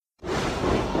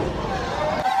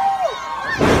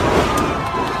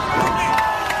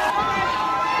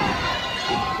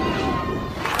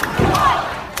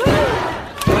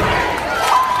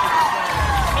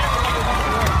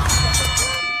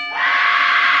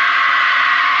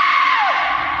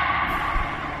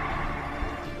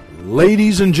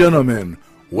Ladies and gentlemen,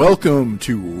 welcome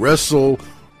to Wrestle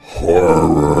Horror.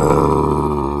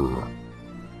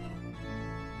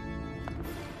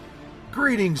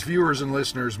 Greetings, viewers and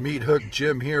listeners. Meat Hook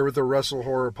Jim here with the Wrestle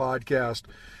Horror Podcast.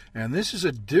 And this is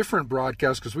a different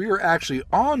broadcast because we are actually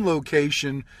on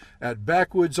location at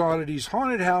Backwoods Oddities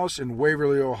Haunted House in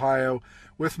Waverly, Ohio.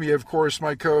 With me, of course,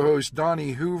 my co-host,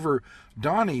 Donnie Hoover.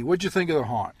 Donnie, what'd you think of the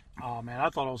haunt? Oh, man, I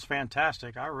thought it was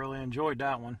fantastic. I really enjoyed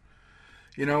that one.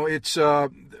 You know,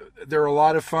 they're a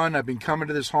lot of fun. I've been coming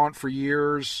to this haunt for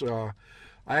years. I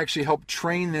actually helped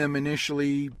train them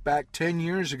initially back 10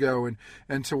 years ago,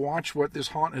 and to watch what this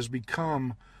haunt has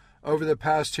become over the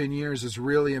past 10 years is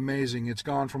really amazing. It's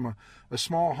gone from a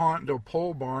small haunt to a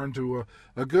pole barn to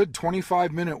a good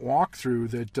 25-minute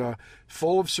walkthrough that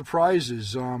full of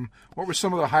surprises. What were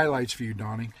some of the highlights for you,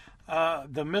 Donnie?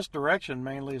 The misdirection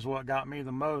mainly is what got me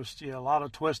the most. Yeah, a lot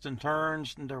of twists and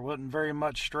turns, and there wasn't very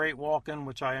much straight walking,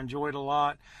 which I enjoyed a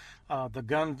lot.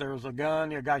 There was a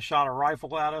gun. A guy shot a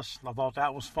rifle at us. I thought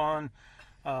that was fun.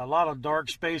 A lot of dark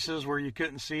spaces where you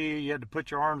couldn't see. You had to put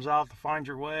your arms out to find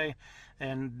your way,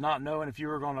 and not knowing if you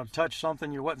were going to touch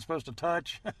something you wasn't supposed to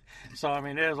touch. So, I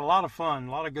mean, it was a lot of fun,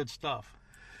 a lot of good stuff.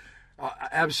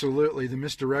 Absolutely. The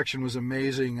misdirection was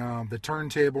amazing. The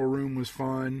turntable room was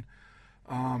fun.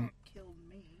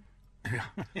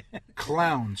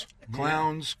 Clowns.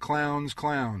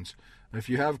 If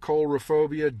you have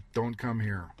coulrophobia, don't come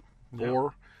here. Yep.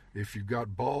 Or if you've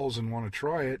got balls and want to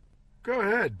try it, go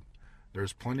ahead.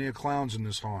 There's plenty of clowns in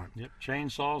this haunt. Yep,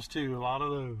 chainsaws too, a lot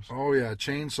of those. Oh yeah,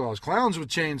 chainsaws. Clowns with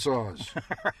chainsaws.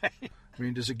 Right. I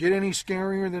mean, does it get any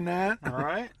scarier than that? All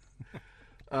right.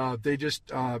 They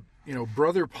just,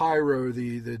 Brother Pyro,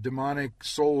 the demonic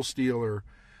soul stealer,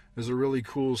 is a really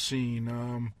cool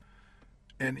scene.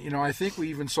 And, I think we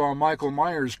even saw Michael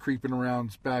Myers creeping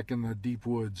around back in the deep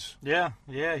woods. Yeah,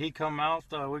 he come out.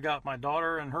 We got my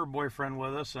daughter and her boyfriend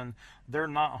with us, and they're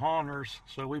not haunters,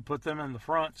 so we put them in the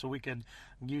front so we could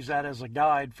use that as a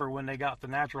guide for when they got the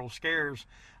natural scares.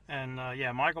 And,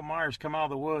 Michael Myers come out of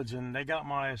the woods, and they got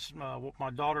my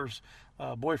daughter's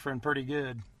boyfriend pretty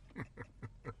good.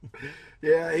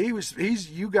 Yeah,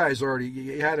 you guys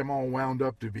already had him all wound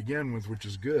up to begin with, which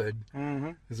is good.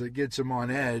 Mm-hmm. Because it gets him on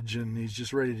edge, and he's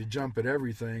just ready to jump at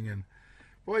everything. And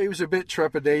boy, he was a bit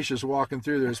trepidatious walking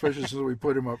through there, especially since we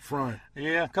put him up front.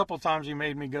 Yeah, a couple of times he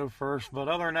made me go first, but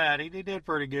other than that, he did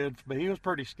pretty good. But he was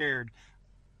pretty scared.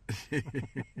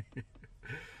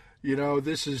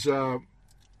 This is, I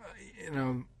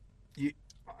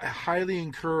highly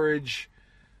encourage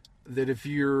that if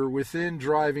you're within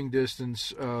driving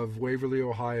distance of Waverly,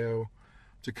 Ohio,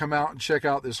 to come out and check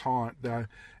out this haunt.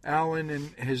 Alan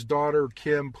and his daughter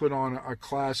Kim put on a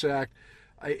class act.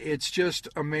 It's just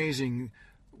amazing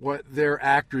what their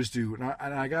actors do. And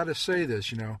I got to say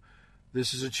this,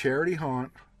 this is a charity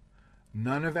haunt.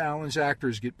 None of Alan's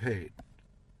actors get paid.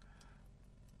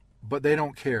 But they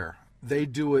don't care. They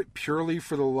do it purely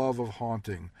for the love of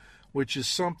haunting, which is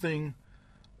something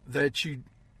that you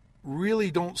really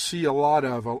don't see a lot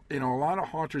of. A lot of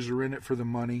haunters are in it for the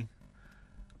money.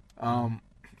 I'm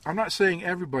not saying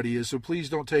everybody is, so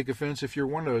please don't take offense if you're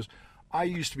one of those. I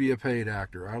used to be a paid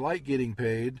actor. I like getting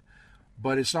paid,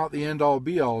 but it's not the end all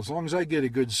be all. As long as I get a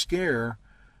good scare,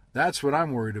 that's what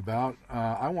I'm worried about.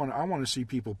 I want to see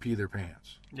people pee their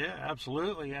pants. Yeah,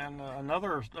 absolutely. And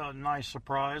another nice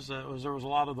surprise there was a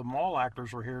lot of the mall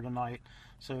actors were here tonight.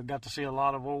 So got to see a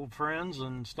lot of old friends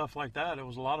and stuff like that. It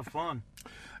was a lot of fun.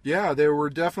 Yeah, there were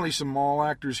definitely some mall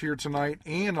actors here tonight,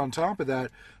 and on top of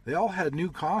that, they all had new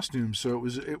costumes. So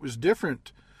it was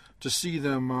different to see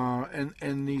them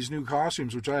in these new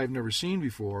costumes, which I have never seen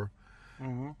before.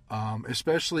 Mm-hmm.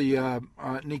 Especially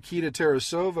Nikita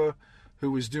Tarasova,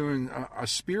 who was doing a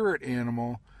spirit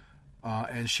animal,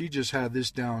 and she just had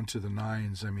this down to the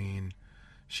nines. I mean,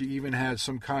 she even had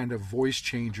some kind of voice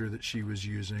changer that she was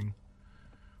using.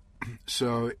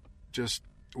 So just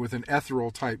with an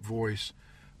ethereal type voice.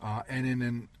 And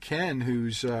then Ken,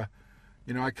 who's, I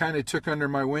kind of took under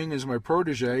my wing as my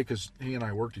protege because he and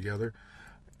I work together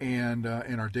and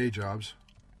in our day jobs.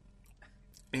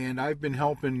 And I've been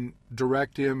helping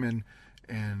direct him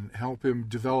and help him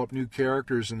develop new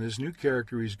characters. And this new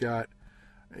character he's got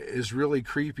is really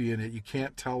creepy in it. You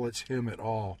can't tell it's him at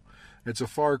all. It's a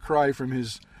far cry from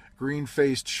his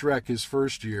green-faced Shrek his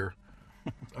first year.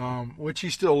 Which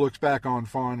he still looks back on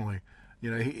fondly.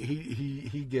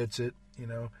 He gets it,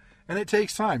 and it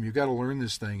takes time. You've got to learn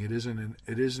this thing. It isn't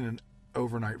an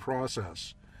overnight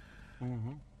process.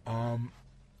 Mm-hmm.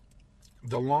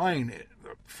 The line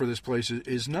for this place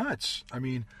is nuts. I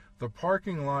mean, the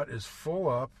parking lot is full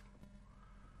up.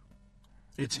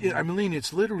 It's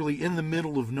literally in the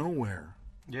middle of nowhere.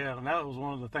 Yeah, and that was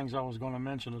one of the things I was going to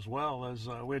mention as well. Is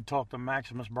we had talked to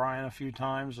Maximus Bryan a few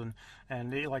times,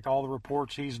 and he, like all the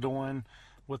reports he's doing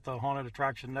with the Haunted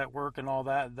Attraction Network and all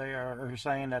that, they are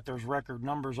saying that there's record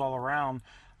numbers all around.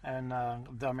 And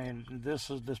I mean,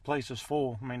 this place is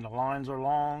full. I mean, the lines are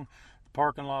long, the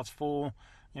parking lot's full.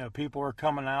 You know, people are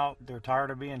coming out. They're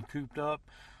tired of being cooped up.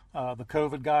 The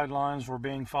COVID guidelines were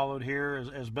being followed here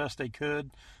as best they could.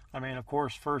 I mean, of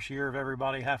course, first year of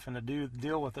everybody having to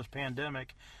deal with this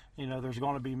pandemic, you know, there's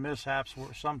going to be mishaps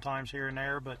sometimes here and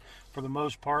there, but for the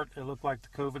most part, it looked like the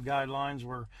COVID guidelines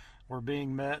were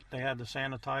being met. They had the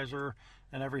sanitizer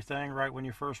and everything right when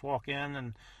you first walk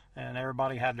in, and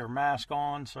everybody had their mask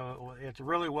on, so it's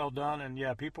really well done. And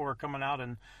yeah, people are coming out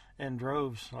in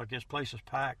droves. Like, this place is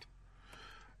packed.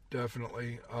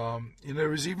 Definitely. You know, there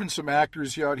was even some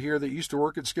actors out here that used to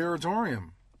work at Scaratorium.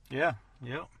 Yeah,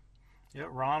 yep. Yeah,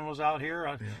 Ron was out here,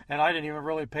 and I didn't even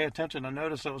really pay attention to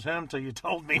notice it was him till you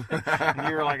told me. And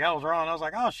you were like, that was Ron. I was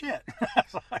like, oh, shit.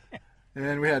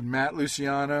 And we had Matt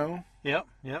Luciano. Yep.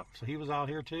 So he was out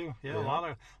here, too. Yeah, a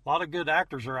lot of good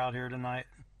actors are out here tonight.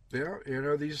 Yeah, you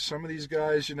know, some of these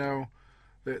guys, you know,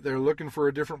 they're looking for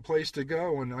a different place to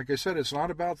go. And like I said, it's not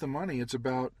about the money. It's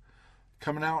about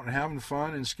coming out and having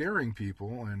fun and scaring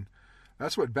people. And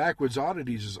that's what Backwoods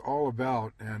Oddities is all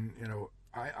about. And, you know,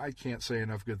 I can't say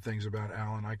enough good things about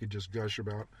Alan. I could just gush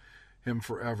about him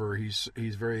forever. He's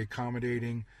very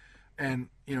accommodating. And,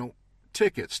 you know,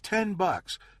 tickets, $10.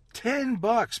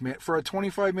 $10, man, for a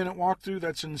 25-minute walkthrough.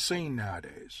 That's insane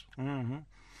nowadays. Mm-hmm.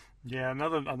 Yeah,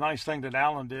 a nice thing that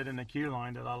Alan did in the queue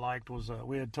line that I liked was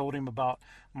we had told him about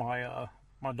my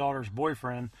daughter's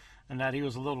boyfriend and that he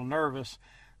was a little nervous.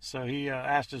 So he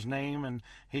asked his name, and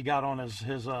he got on his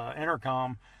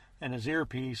intercom and his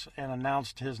earpiece and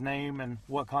announced his name and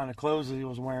what kind of clothes he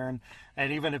was wearing.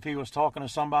 And even if he was talking to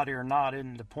somebody or not,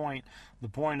 isn't the point. The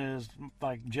point is,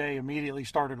 like, Jay immediately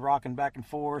started rocking back and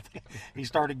forth. He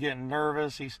started getting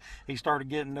nervous. He started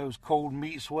getting those cold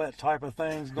meat sweat type of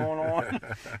things going on.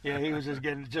 Yeah, he was just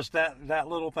getting, just that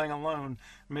little thing alone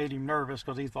made him nervous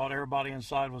because he thought everybody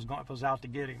inside was out to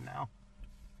get him now.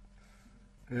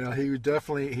 Yeah, he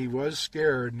was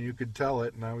scared, and you could tell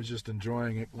it, and I was just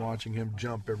enjoying it, watching him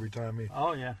jump every time he...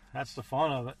 Oh, yeah, that's the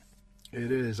fun of it.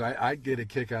 It is. I get a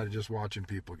kick out of just watching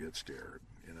people get scared,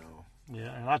 you know.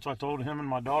 Yeah, and that's what I told him and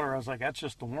my daughter. I was like, that's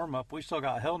just the warm-up. We still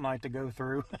got Hell Night to go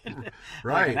through.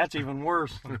 Right. Like, that's even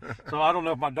worse. So I don't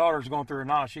know if my daughter's going through or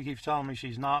not. She keeps telling me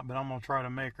she's not, but I'm going to try to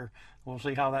make her. We'll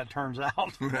see how that turns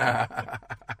out.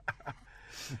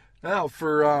 Now,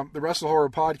 for the Wrestle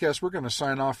Horror Podcast, we're going to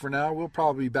sign off for now. We'll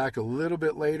probably be back a little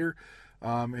bit later,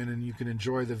 and then you can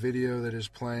enjoy the video that is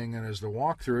playing and as the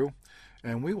walkthrough,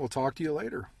 and we will talk to you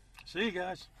later. See you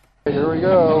guys. Here we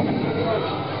go. Thank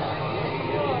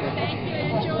you.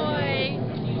 Enjoy.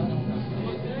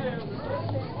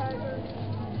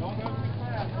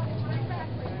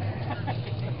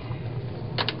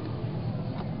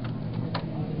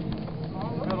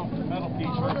 Metal piece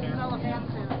right there.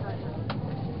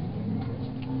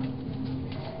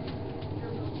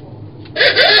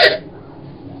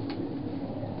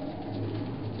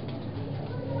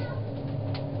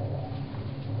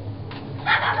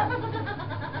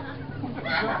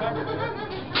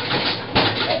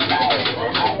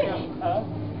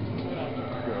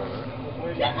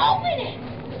 Open it!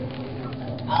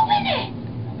 Open it!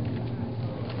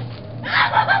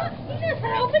 You just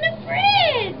open the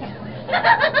fridge!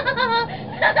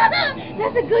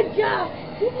 That's a good job.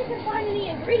 See if you can find any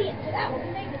ingredients to that one to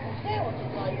make it some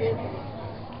sandwiches like this.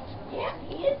 Yeah,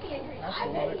 he is the ingredient. I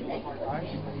bet he's making good.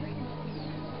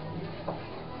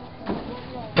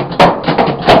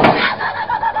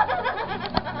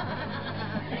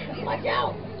 Watch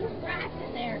out! There's rats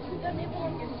in there. Don't nibble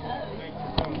on your toes.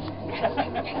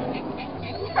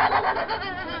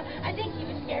 I think he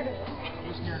was scared of them.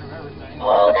 He's scared of everything.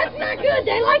 Oh, that's not good.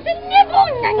 They like to nibble.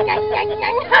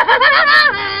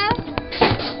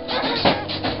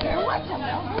 Watch them,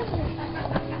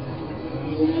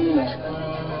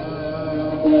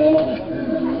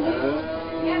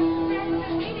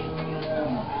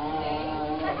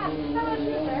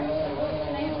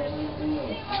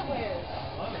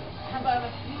 How about a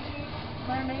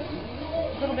mermaid?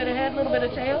 A little bit of head, a little bit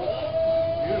of tail.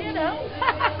 You know.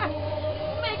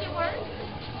 Make it work.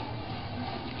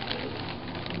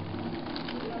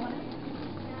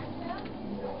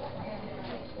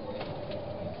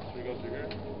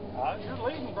 You're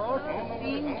leading, bro.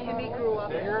 Jimmy grew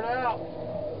up. Figure it out.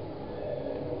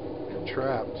 You're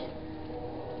trapped.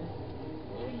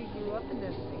 Jimmy grew up in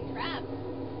this thing. Trapped.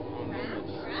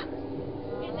 Trapped?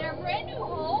 In their brand new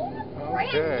home?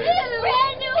 Okay.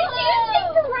 Brand new home. Did you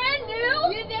think brand new?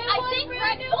 I think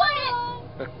brand new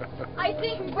I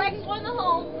think Rex won the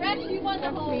home. Rex, you won the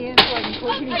home. Me in so I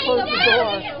can close the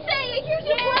door. Say it. Here's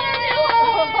your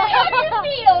How do you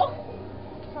feel?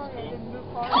 Sorry, I didn't move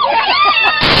hard. Oh,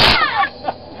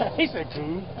 He said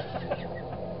boo.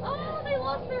 oh, they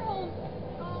lost their home.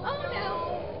 Oh,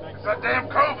 no. It's that damn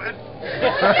COVID.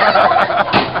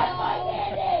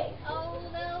 Oh,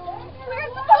 no. We're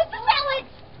supposed to sell it.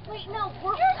 Wait, no.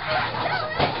 We're supposed to sell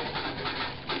it.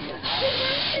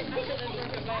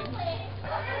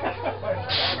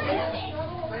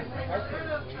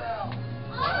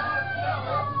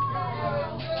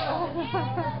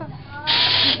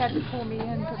 He had to pull me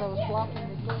in because I was blocking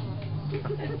the door.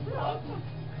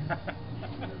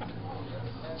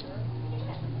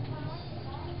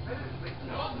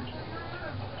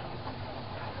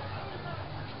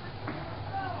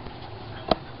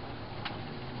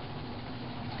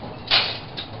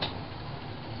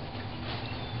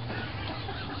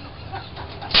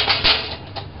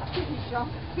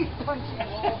 He's punching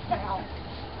walls now.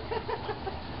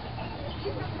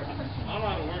 I don't know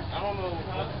how to work. I don't know how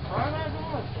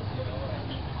to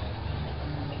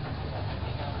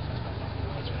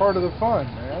It's part of the fun,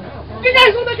 man. You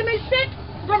guys want to make a meat stick?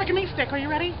 We're going to make a meat stick. Are you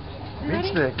ready? Meat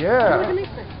stick, yeah. Make a meat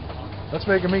stick. Let's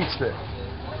make a meat stick.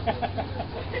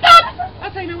 Stop!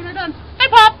 I'll tell you when we're done. Hey,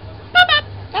 Pop! Pop, Pop!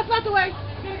 That's not the way.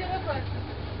 You gotta go this way.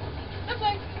 This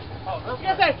way. Oh, You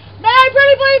gotta say, may I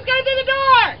pretty please go through the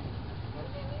door?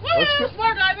 Let's Woo! go-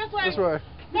 Smart guy, this way. This way.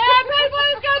 May I pretty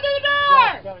please go through the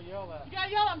door? You gotta yell that. You gotta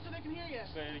yell at them so they can hear you.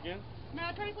 Say it again. May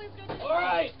I pretty please go through the door? All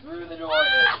right, through the door.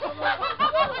 Come on.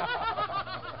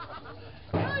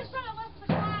 Really trying to listen to the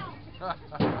clown.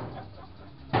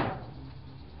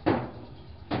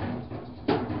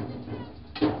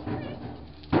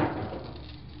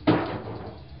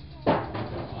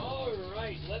 All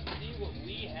right, let's see what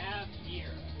we have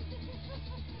here.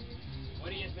 What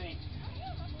do you think?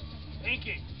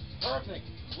 Thinking. Perfect.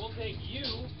 We'll take you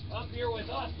up here with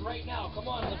us right now. Come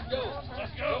on, let's go.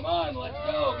 Let's go. Come on, let's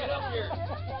go. Get up here.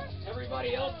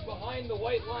 Everybody else behind the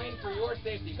white line for your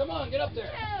safety. Come on, get up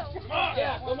there. Come on.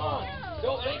 Yeah, come on.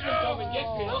 Don't make him come and get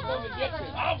you. He'll come and get you.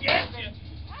 I'll get you.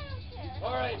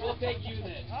 All right, we'll take you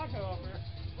then. I'll go up here.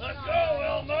 Let's go,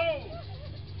 Elmo.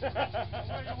 Up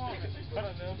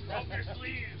your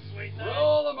sleeves, sweet thing.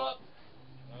 Roll them up.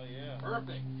 Oh, yeah.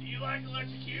 Perfect. Do you like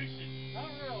electrocution? Not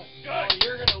really. Oh, Good.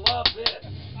 you're going to love this.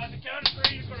 On the count of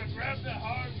three, you're going to grab that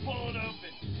hard, pull it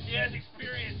open. He has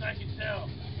experience, I can tell.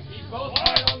 He's both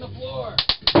right on the floor.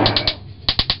 2,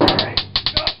 3,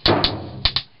 go.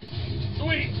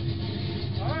 Sweet.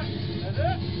 All right. That's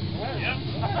it? Yep.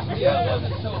 Yeah, it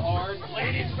wasn't so hard.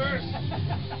 Ladies first.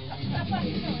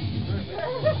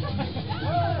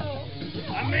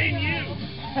 I mean you.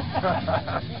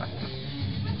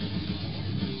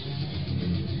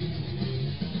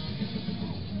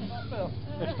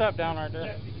 There's stuff down right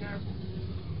there. Be careful.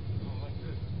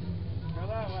 Go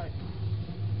that way.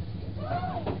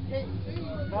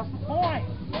 That's the point.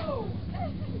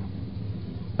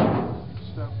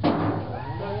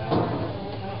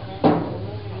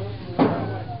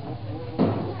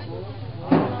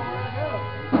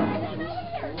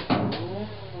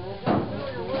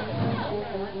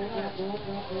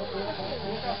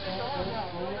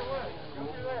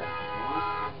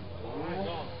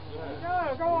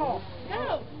 Go on.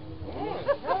 Go.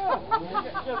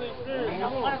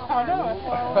 I know.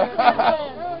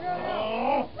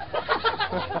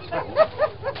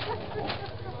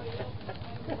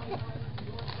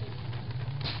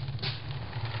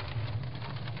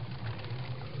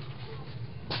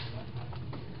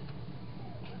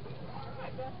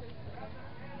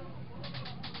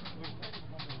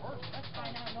 That's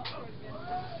why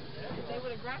They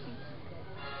would have grabbed me.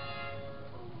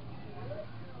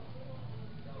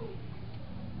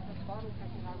 That's bottle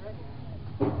catching already.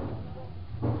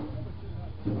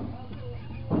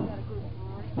 Got a group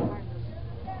right behind us.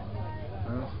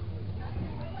 Well,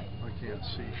 I can't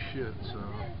see shit, so.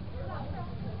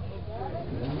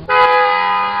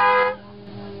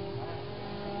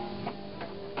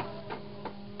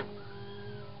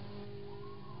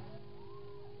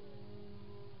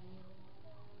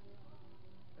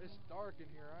 It's dark in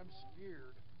here. I'm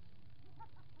scared.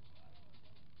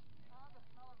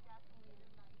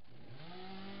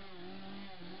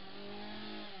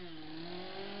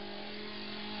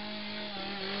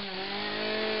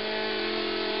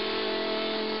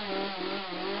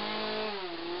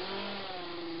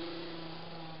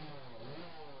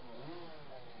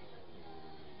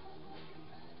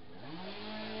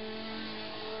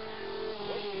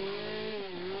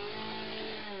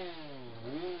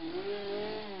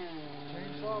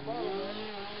 Chainsaw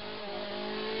bottle.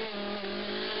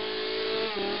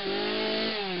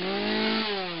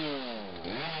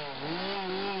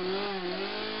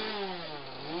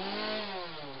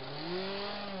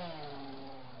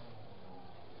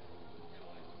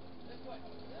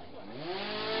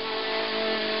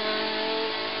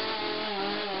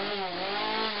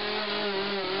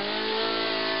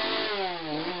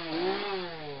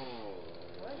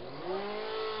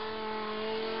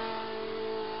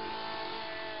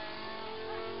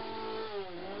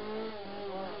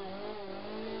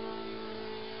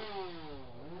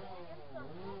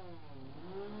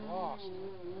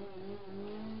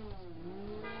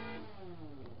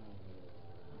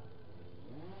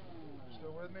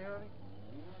 with me, honey?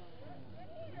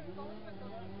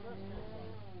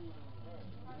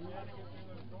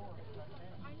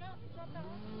 I know, shut that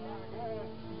one.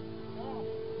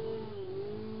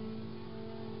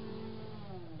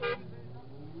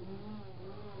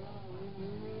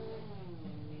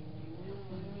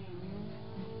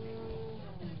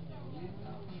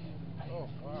 Oh,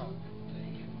 wow.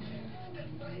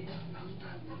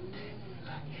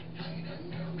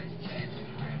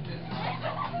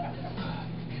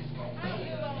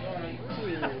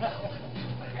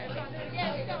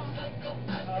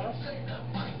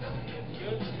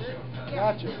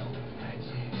 Gotcha.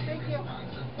 Thank you.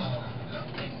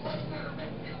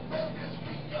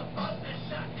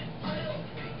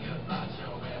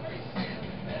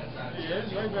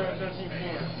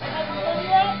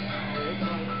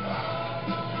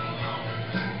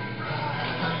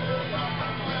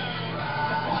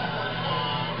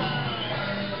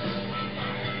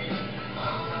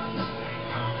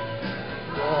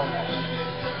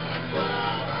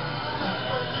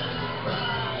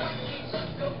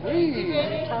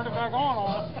 Turn it back on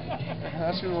us.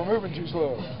 That's because we're moving too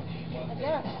slow.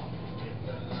 Yeah.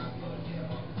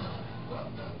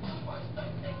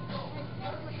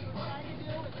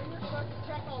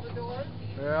 Check all the doors.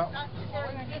 Yeah.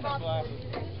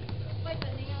 Like the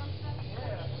neon stuff.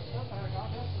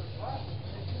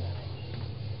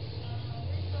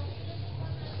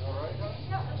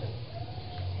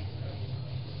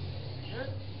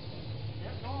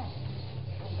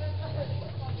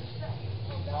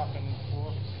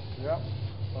 Yep.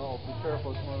 Oh, be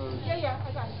careful. It's one of those. Yeah, I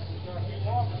got it. I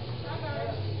got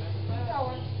it.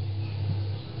 Going.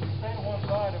 Stay to one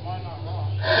side, it might not rock.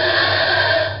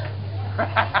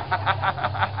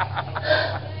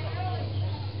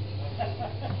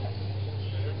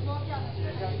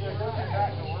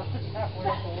 Halfway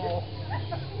up the wall.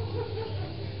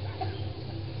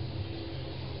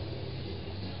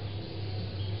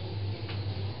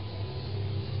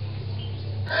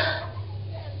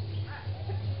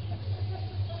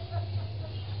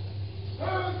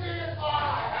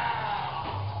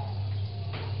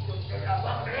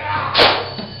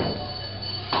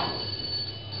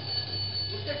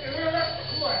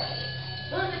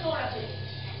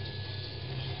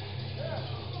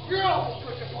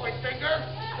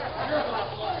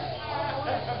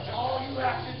 All you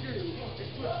have to do is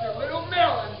put your little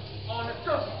melon on a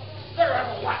circle. There,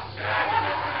 have a whack.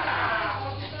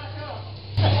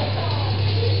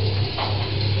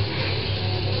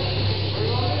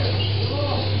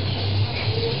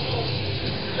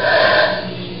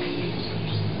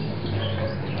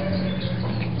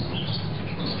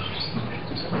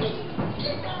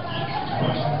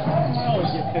 I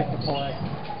always get picked to play.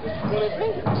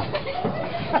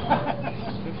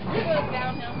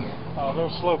 Oh,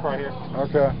 there's a slope right here.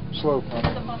 Okay, slope. And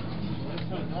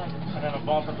then a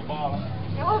bump at the bottom.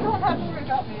 Y'all don't have to worry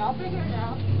about me. I'll figure it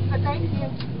out. But thank you.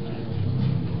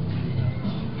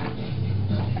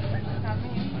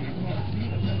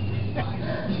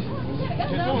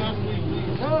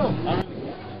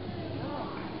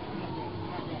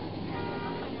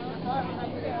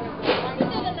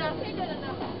 He did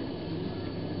enough.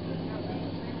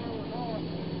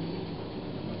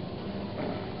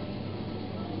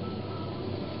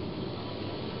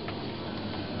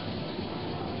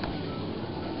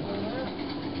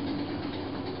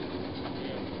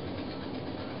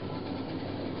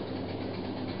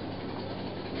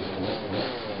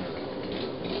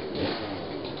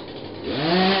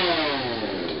 Yeah.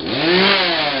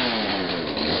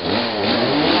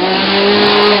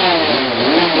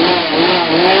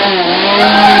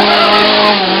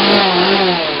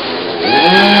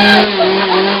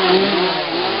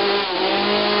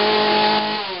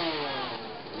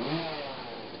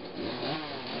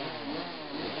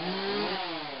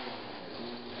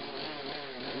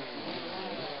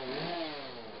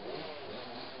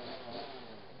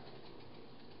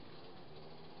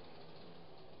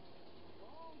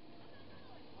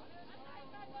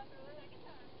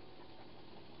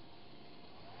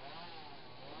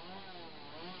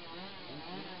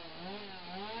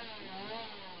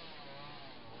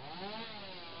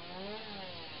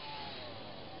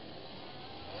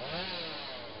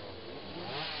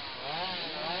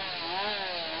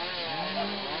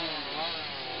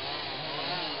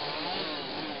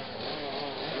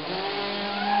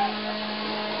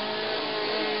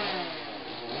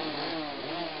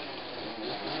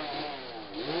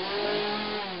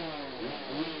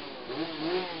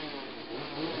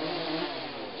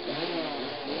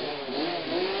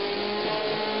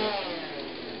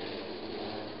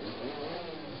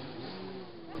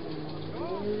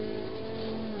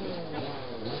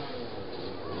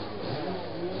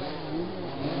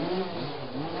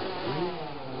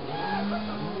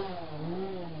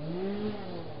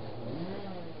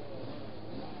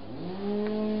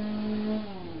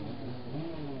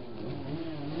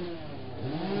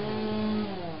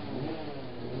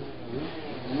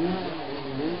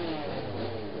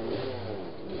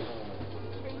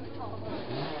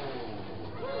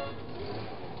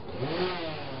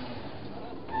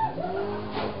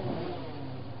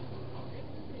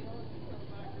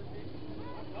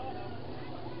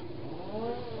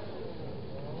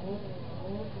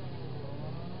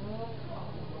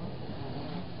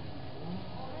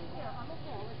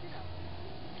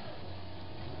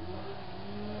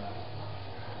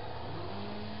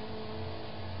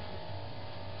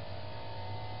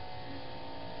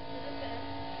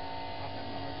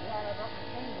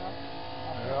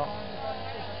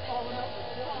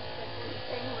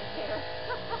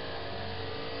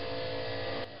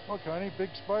 Look, honey, big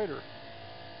spider.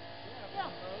 Yeah,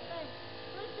 thanks.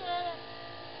 Appreciate it.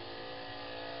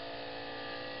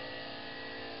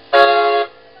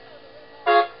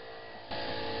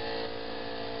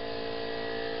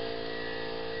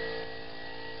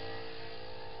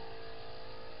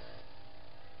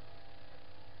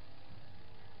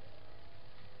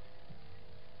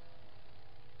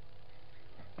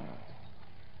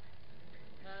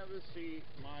 Have a seat,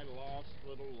 my lost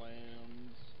little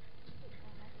lambs.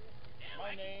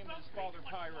 My name is Father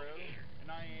Pyro,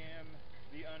 and I am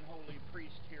the unholy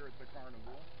priest here at the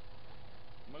carnival.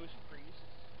 Most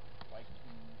priests like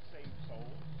to save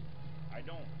souls. I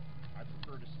don't. I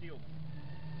prefer to steal them.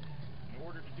 In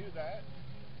order to do that,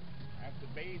 I have to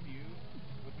bathe you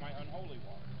with my unholy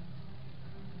water.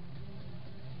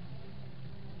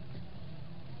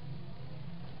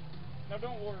 Now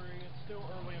don't worry, it's still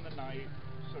early in the night,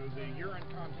 so the urine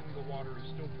content of the water is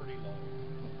still pretty low.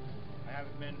 I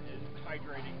haven't been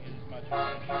hydrating as much as I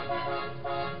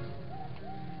should.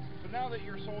 So now that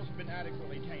your souls have been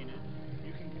adequately tainted,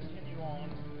 you can continue on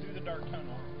through the dark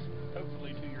tunnel,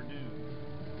 hopefully to your doom.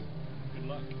 Good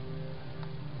luck.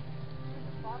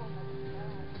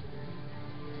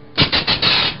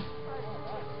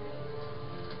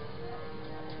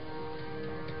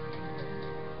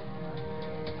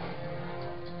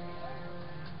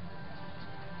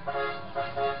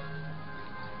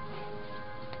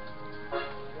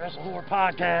 Wrestle Whore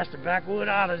Podcast, the Backwood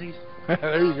Oddities.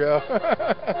 There you go.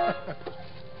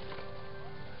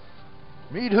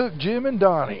 Meat Hook Jim and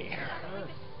Donnie.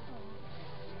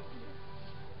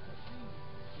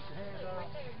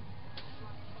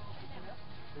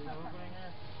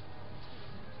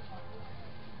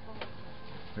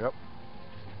 Yep.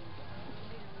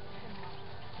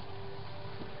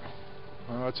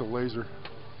 Oh, that's a laser.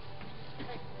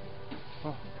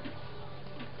 Oh.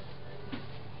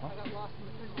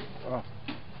 Oh,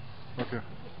 okay.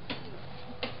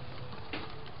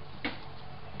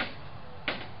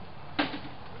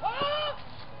 Oh!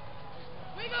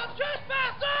 We got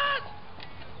trespassers!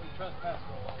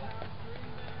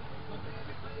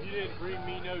 You didn't bring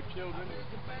me no children.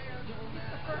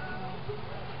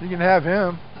 You can have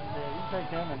him. Yeah, you take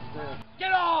him instead.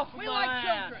 Get off! We like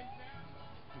children!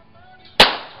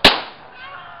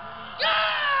 Go!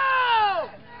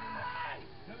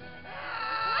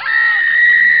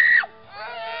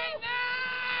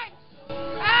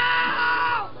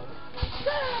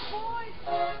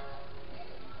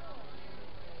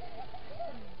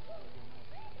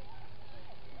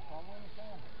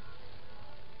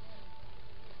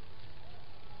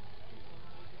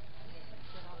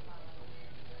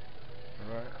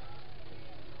 All right.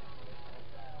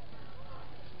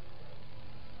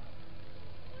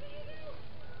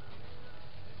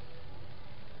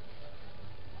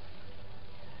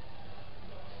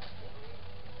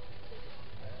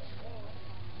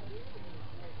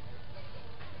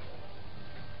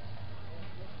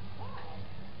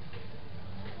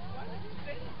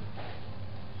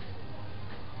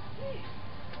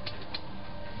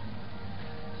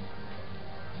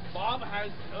 Bob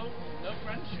has no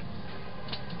friendships.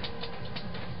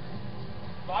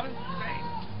 Bob is insane.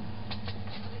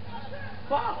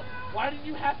 Bob, why did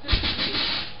you have to scream?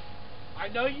 I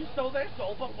know you stole their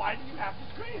soul, but why did you have to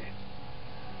scream it?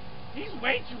 He's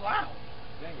way too loud.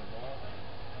 Dang it, Bob.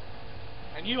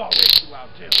 And you are way too loud,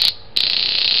 too.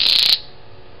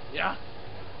 Yeah?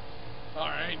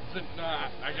 Alright, then,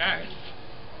 I guess.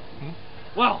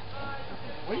 Well,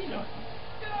 what are you doing?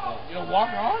 You gonna walk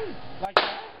on? Like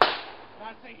that?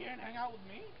 Not stay here and hang out with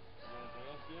me?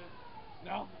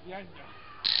 No? Yeah, no.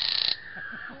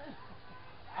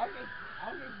 I was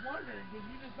just wondering, because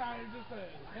you decided just to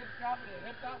hit stop and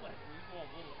hit that way.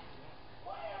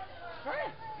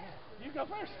 Alright, you go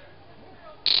first.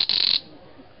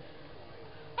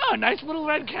 Oh, nice little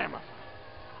red camera.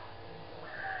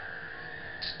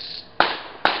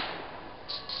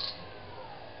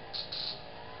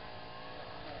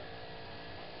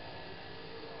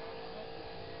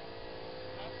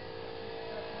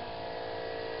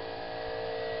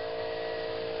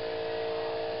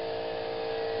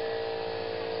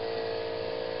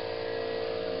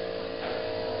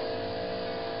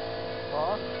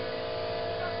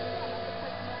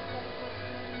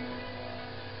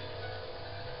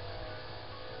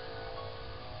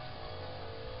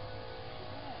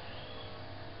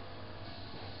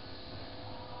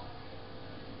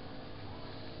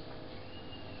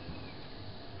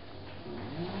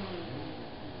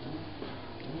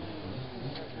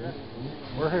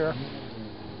 We're here.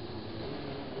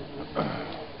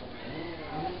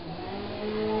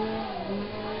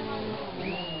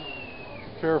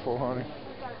 Careful, honey.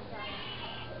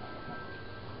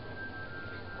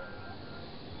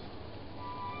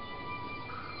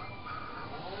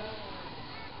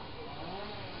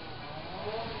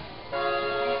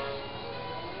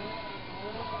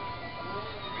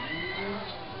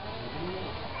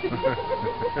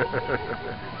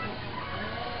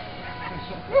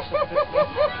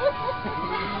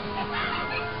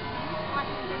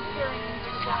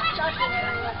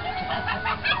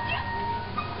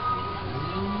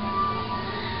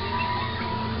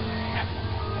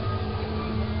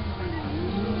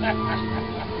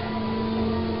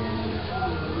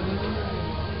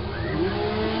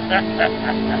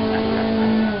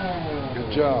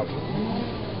 Good job.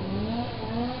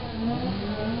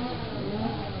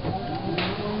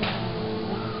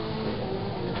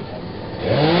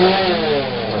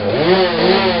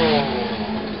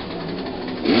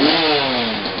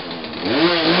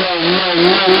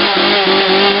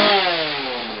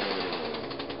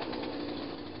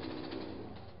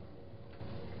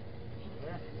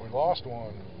 We lost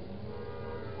one.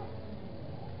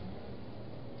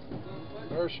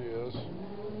 There she is.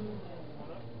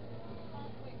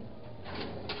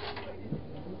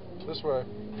 This way.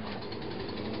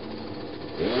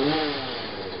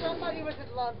 Somebody was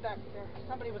in love back there.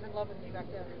 Somebody was in love with me back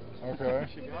there. Okay.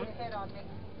 She put a head on me.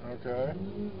 Okay.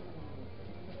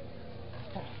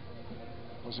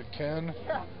 Was it Ken?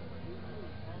 Yeah.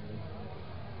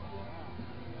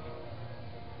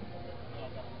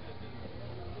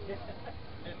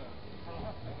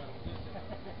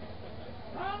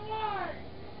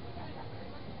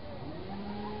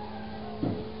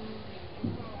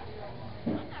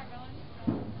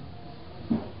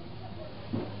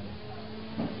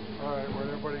 Alright, where'd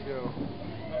everybody go?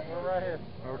 We're right here.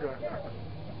 Okay.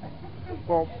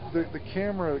 Well, the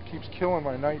camera keeps killing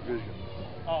my night vision.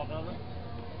 Oh, does it?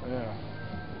 Yeah.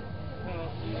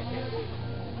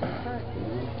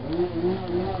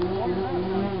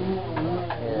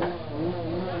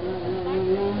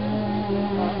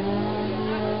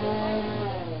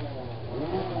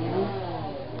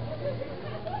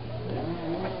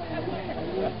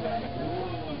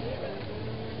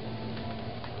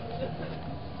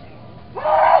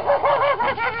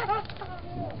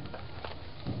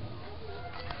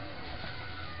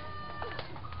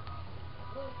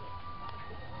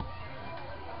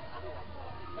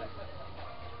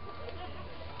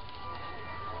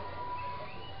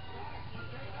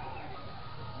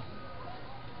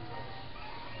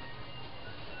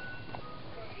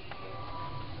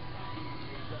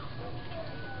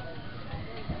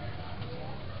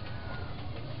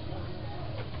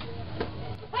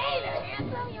 Hey there,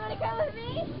 handsome. You want to come with me?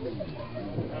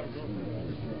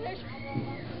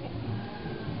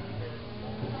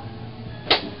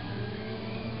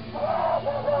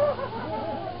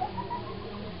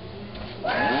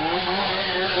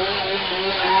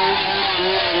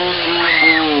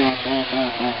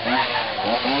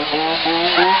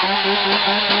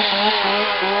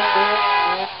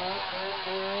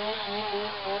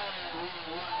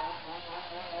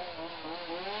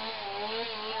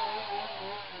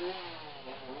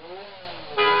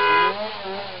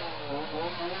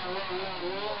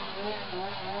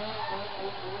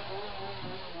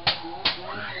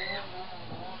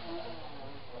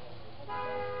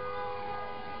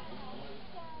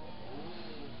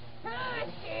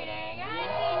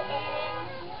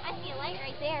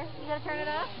 Turn it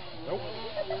off? Nope.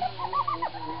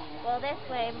 Well, this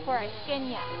way before I skin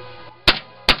you.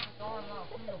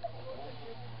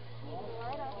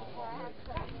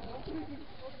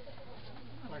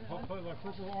 Like purple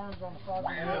orange on the side of the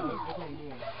head. That's what I'm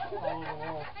doing. All over the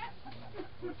wall.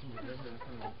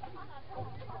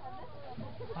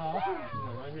 Huh?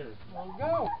 Yeah, right here. There we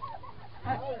go.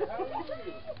 How are you?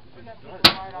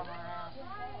 Right on my ass.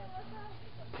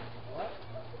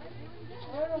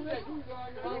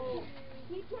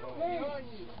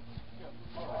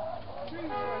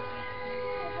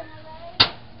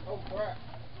 Oh, crap.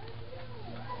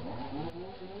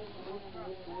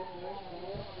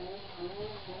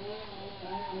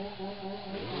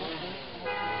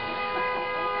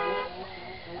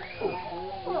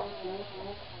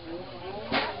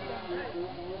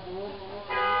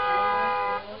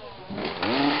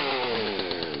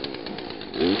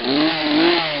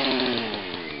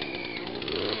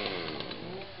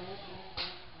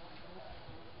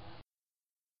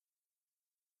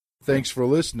 Thanks for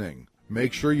listening.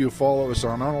 Make sure you follow us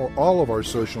on all of our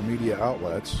social media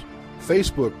outlets.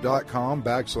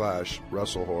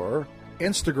 Facebook.com/WrestleHorror,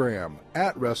 Instagram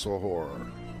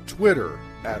 @WrestleHorror, Twitter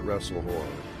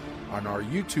 @WrestleHorror, on our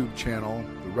YouTube channel,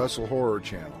 the Wrestle Horror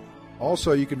Channel.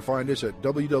 Also, you can find us at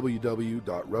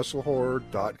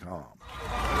www.wrestlehorror.com.